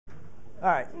All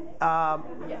right.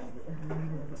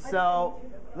 So,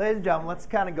 ladies and gentlemen, let's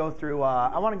kind of go through,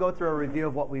 I want to go through a review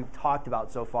of what we've talked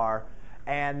about so far,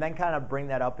 and then kind of bring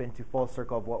that up into full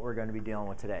circle of what we're going to be dealing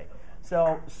with today.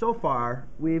 So far,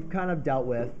 we've kind of dealt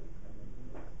with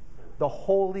the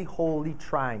holy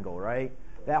triangle, right?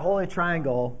 That holy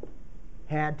triangle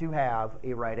had to have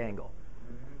a right angle.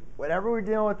 Whenever we're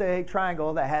dealing with a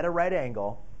triangle that had a right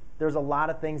angle, there's a lot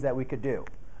of things that we could do.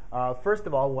 First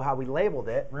of all, how we labeled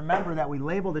it. Remember that we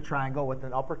labeled the triangle with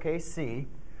an uppercase C,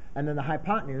 and then the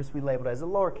hypotenuse we labeled as a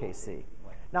lowercase c.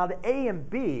 Now the A and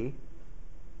B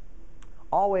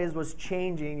always was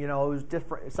changing. You know, it was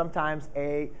different. Sometimes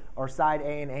A or side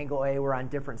A and angle A were on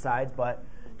different sides, but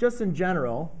just in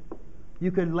general,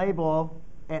 you could label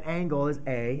an angle as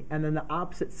A, and then the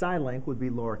opposite side length would be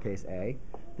lowercase a.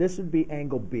 This would be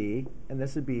angle B, and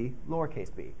this would be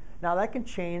lowercase b. Now that can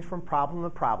change from problem to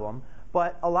problem.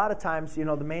 But a lot of times, you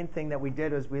know, the main thing that we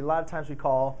did is a lot of times we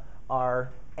call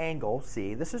our angle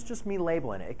C. This is just me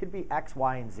labeling it. It could be X,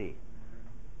 Y, and Z.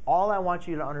 All I want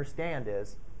you to understand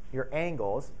is your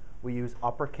angles, we use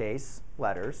uppercase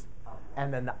letters,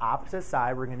 and then the opposite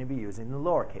side we're going to be using the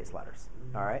lowercase letters.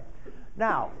 All right.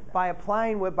 Now, by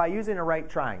using a right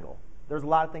triangle, there's a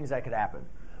lot of things that could happen.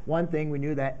 One thing, we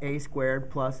knew that A squared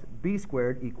plus B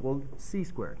squared equaled C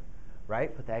squared,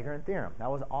 right? Pythagorean theorem. That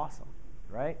was awesome.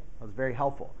 Right? That was very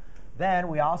helpful. Then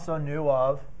we also knew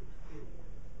of,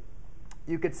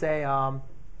 you could say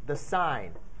the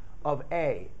sine of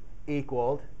A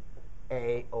equaled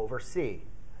A over C.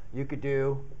 You could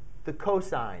do the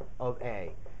cosine of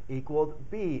A equaled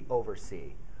B over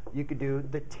C. You could do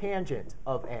the tangent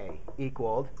of A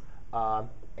equaled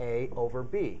A over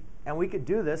B. And we could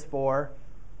do this for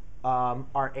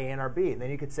our A and our B. And then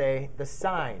you could say the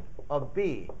sine of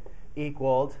B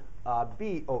equaled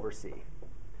B over C.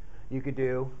 You could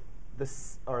do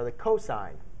the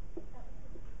cosine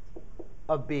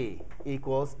of B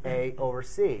equals A over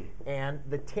C, and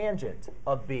the tangent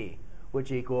of B,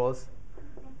 which equals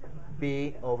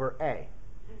B over A.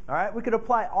 All right, we could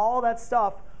apply all that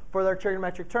stuff for their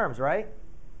trigonometric terms, right?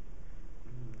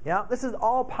 Yeah, this is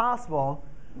all possible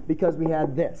because we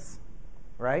had this,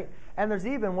 right? And there's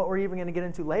even, what we're even going to get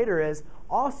into later is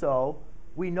also,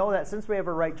 we know that since we have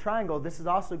a right triangle, this is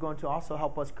also going to also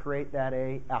help us create that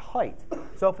a height.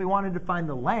 So if we wanted to find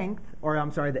the length, or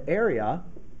I'm sorry, the area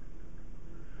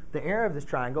of this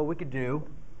triangle, we could do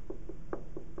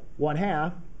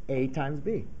 1/2 A times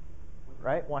B,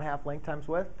 right? 1/2 length times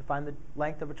width to find the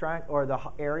length of a triangle, or the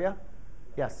area.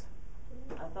 Yes?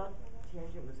 I thought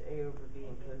tangent was A over B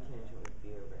and cotangent was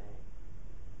B over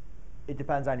A. It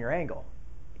depends on your angle.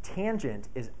 Tangent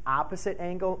is opposite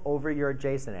angle over your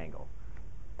adjacent angle.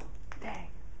 Dang.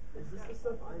 Is this the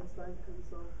stuff Einstein could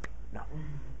solve? No.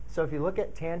 So if you look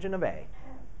at tangent of A,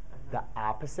 the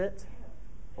opposite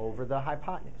over the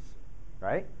hypotenuse,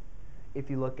 right?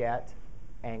 If you look at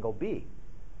angle B,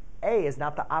 A is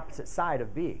not the opposite side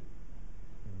of B.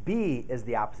 B is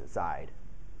the opposite side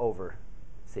over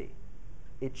C.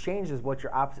 It changes what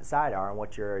your opposite side are and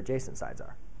what your adjacent sides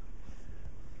are.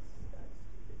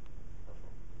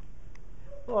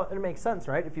 Well, it makes sense,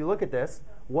 right? If you look at this,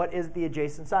 what is the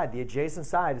adjacent side? The adjacent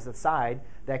side is the side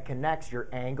that connects your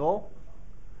angle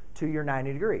to your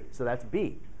 90 degree. So that's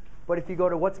B. But if you go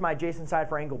to what's my adjacent side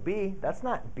for angle B, that's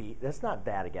not B. That's not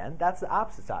that again. That's the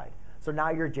opposite side. So now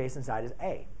your adjacent side is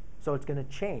A. So it's going to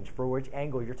change for which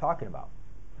angle you're talking about.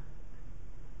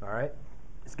 All right?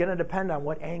 It's going to depend on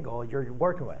what angle you're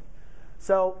working with.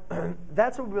 So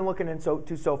that's what we've been looking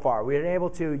into so far. We've been able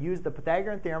to use the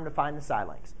Pythagorean theorem to find the side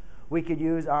lengths. We could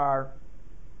use our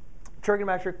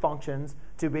trigonometric functions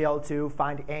to be able to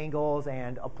find angles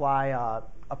and apply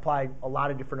a lot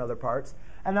of different other parts.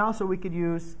 And also we could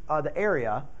use the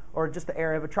area, or just the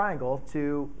area of a triangle,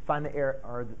 to find the area,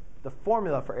 or the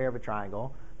formula for area of a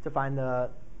triangle to find the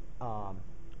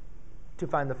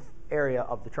area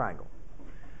of the triangle.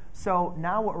 So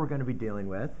now what we're going to be dealing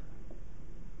with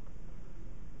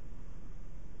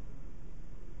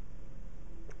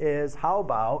is, how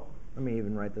about, let me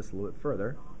even write this a little bit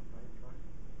further.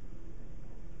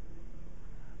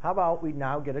 How about we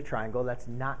now get a triangle that's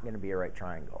not going to be a right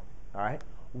triangle? All right.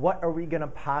 What are we going to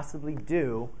possibly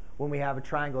do when we have a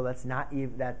triangle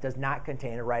that does not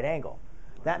contain a right angle?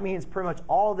 That means pretty much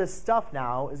all this stuff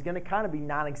now is going to kind of be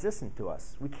non-existent to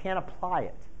us. We can't apply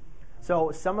it.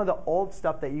 So some of the old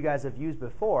stuff that you guys have used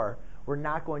before, we're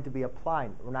not going to be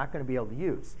applying. We're not going to be able to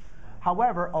use.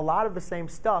 However, a lot of the same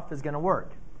stuff is going to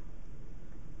work.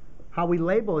 How we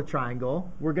label a triangle,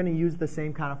 we're going to use the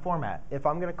same kind of format. If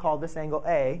I'm going to call this angle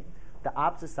A, the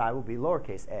opposite side will be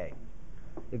lowercase a.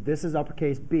 If this is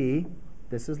uppercase B,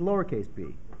 this is lowercase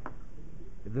b.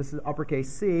 If this is uppercase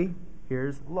C,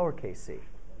 here's lowercase c.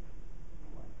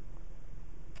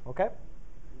 Okay?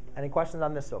 Any questions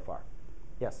on this so far?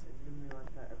 Yes? Is it going to be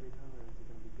like that every time, or is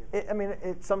it going to be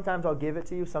given? Sometimes I'll give it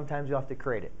to you. Sometimes you'll have to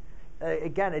create it.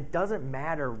 Again, it doesn't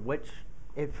matter which.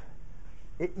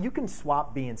 You can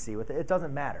swap B and C with it. It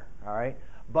doesn't matter. All right?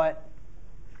 But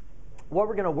what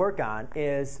we're going to work on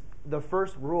is the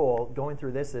first rule going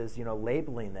through this is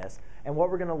labeling this. And what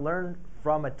we're going to learn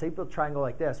from a typical triangle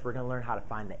like this, we're going to learn how to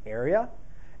find the area,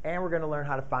 and we're going to learn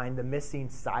how to find the missing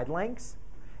side lengths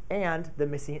and the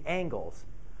missing angles.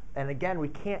 And again, we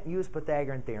can't use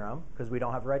Pythagorean theorem because we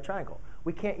don't have a right triangle.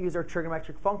 We can't use our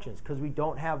trigonometric functions because we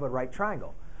don't have a right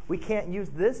triangle. We can't use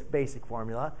this basic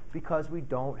formula because we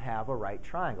don't have a right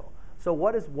triangle. So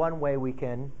what is one way we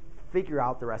can figure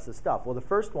out the rest of the stuff? Well, the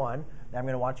first one that I'm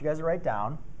going to want you guys to write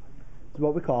down is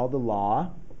what we call the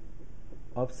law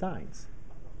of sines.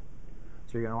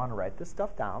 So you're going to want to write this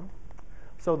stuff down.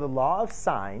 So the law of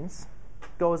sines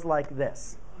goes like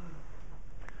this.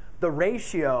 The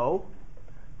ratio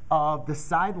of the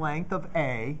side length of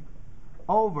A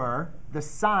over the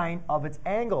sine of its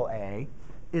angle A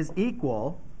is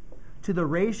equal to the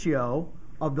ratio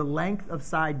of the length of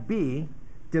side B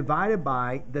divided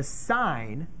by the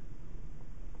sine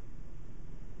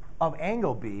of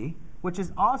angle B, which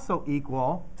is also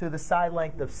equal to the side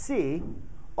length of C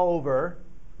over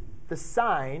the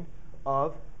sine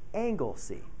of angle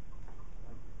C.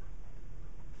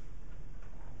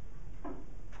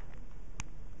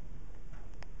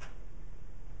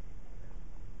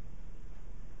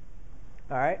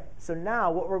 All right, so now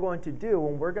what we're going to do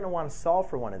when we're going to want to solve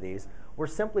for one of these, we're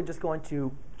simply just going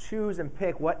to choose and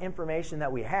pick what information that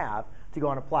we have to go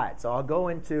and apply it. So I'll go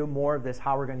into more of this,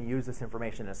 how we're going to use this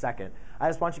information in a second. I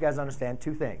just want you guys to understand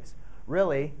two things.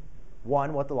 Really,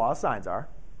 one, what the law of sines are.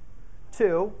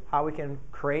 Two, how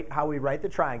we write the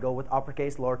triangle with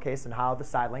uppercase, lowercase, and how the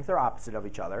side lengths are opposite of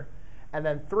each other. And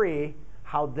then three,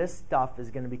 how this stuff is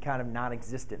going to be kind of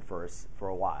non-existent for us for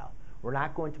a while. We're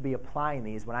not going to be applying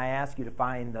these. When I ask you to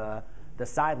find the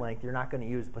side length, you're not going to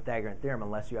use Pythagorean theorem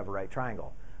unless you have a right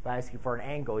triangle. If I ask you for an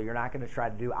angle, you're not going to try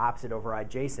to do opposite over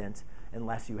adjacent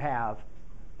unless you have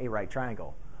a right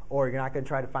triangle. Or you're not going to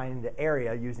try to find the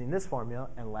area using this formula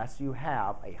unless you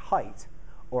have a height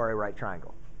or a right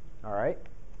triangle. All right?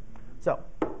 So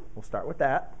we'll start with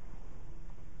that.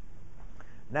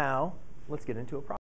 Now, let's get into a problem.